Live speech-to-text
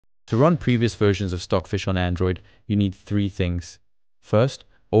To run previous versions of Stockfish on Android, you need three things. First,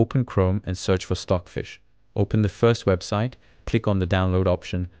 open Chrome and search for Stockfish. Open the first website, click on the download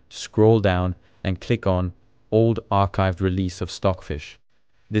option, scroll down, and click on Old Archived Release of Stockfish.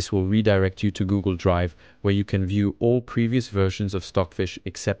 This will redirect you to Google Drive, where you can view all previous versions of Stockfish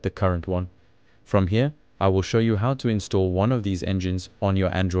except the current one. From here, I will show you how to install one of these engines on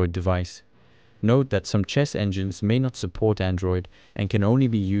your Android device. Note that some chess engines may not support Android and can only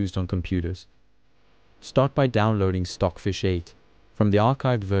be used on computers. Start by downloading Stockfish 8. From the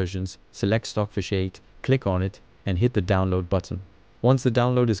archived versions, select Stockfish 8, click on it, and hit the download button. Once the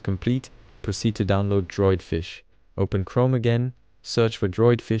download is complete, proceed to download Droidfish. Open Chrome again, search for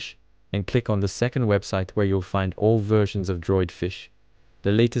Droidfish, and click on the second website where you'll find all versions of Droidfish.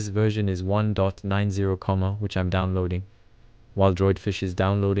 The latest version is 1.90, which I'm downloading. While Droidfish is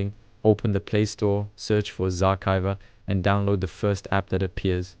downloading, open the Play Store, search for Zarchiver, and download the first app that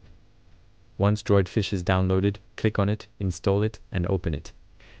appears. Once Droidfish is downloaded, click on it, install it, and open it.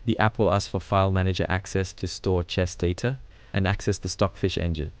 The app will ask for File Manager access to store chess data and access the Stockfish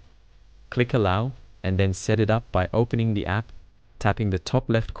engine. Click Allow, and then set it up by opening the app, tapping the top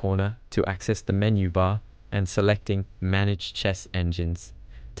left corner to access the menu bar, and selecting Manage Chess Engines.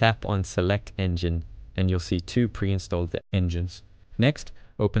 Tap on Select Engine, and you'll see two pre-installed engines. Next,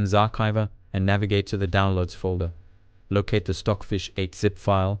 open Zarchiver and navigate to the Downloads folder. Locate the Stockfish 8 zip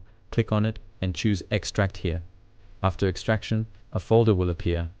file, click on it, and choose Extract here. After extraction, a folder will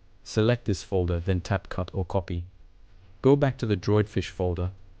appear. Select this folder, then tap Cut or Copy. Go back to the Droidfish folder,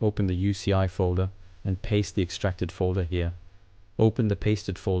 open the UCI folder, and paste the extracted folder here. Open the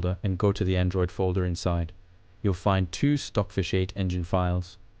pasted folder and go to the Android folder inside. You'll find two Stockfish 8 engine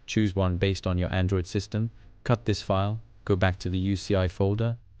files. Choose one based on your Android system, cut this file, go back to the UCI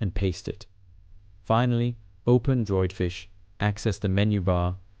folder, and paste it. Finally, open Droidfish, access the menu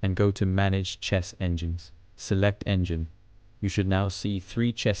bar, and go to Manage Chess Engines. Select Engine. You should now see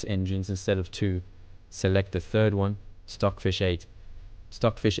 3 chess engines instead of 2. Select the third one, Stockfish 8.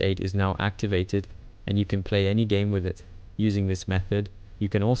 Stockfish 8 is now activated, and you can play any game with it. Using this method, you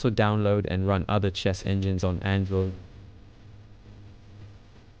can also download and run other chess engines on Android.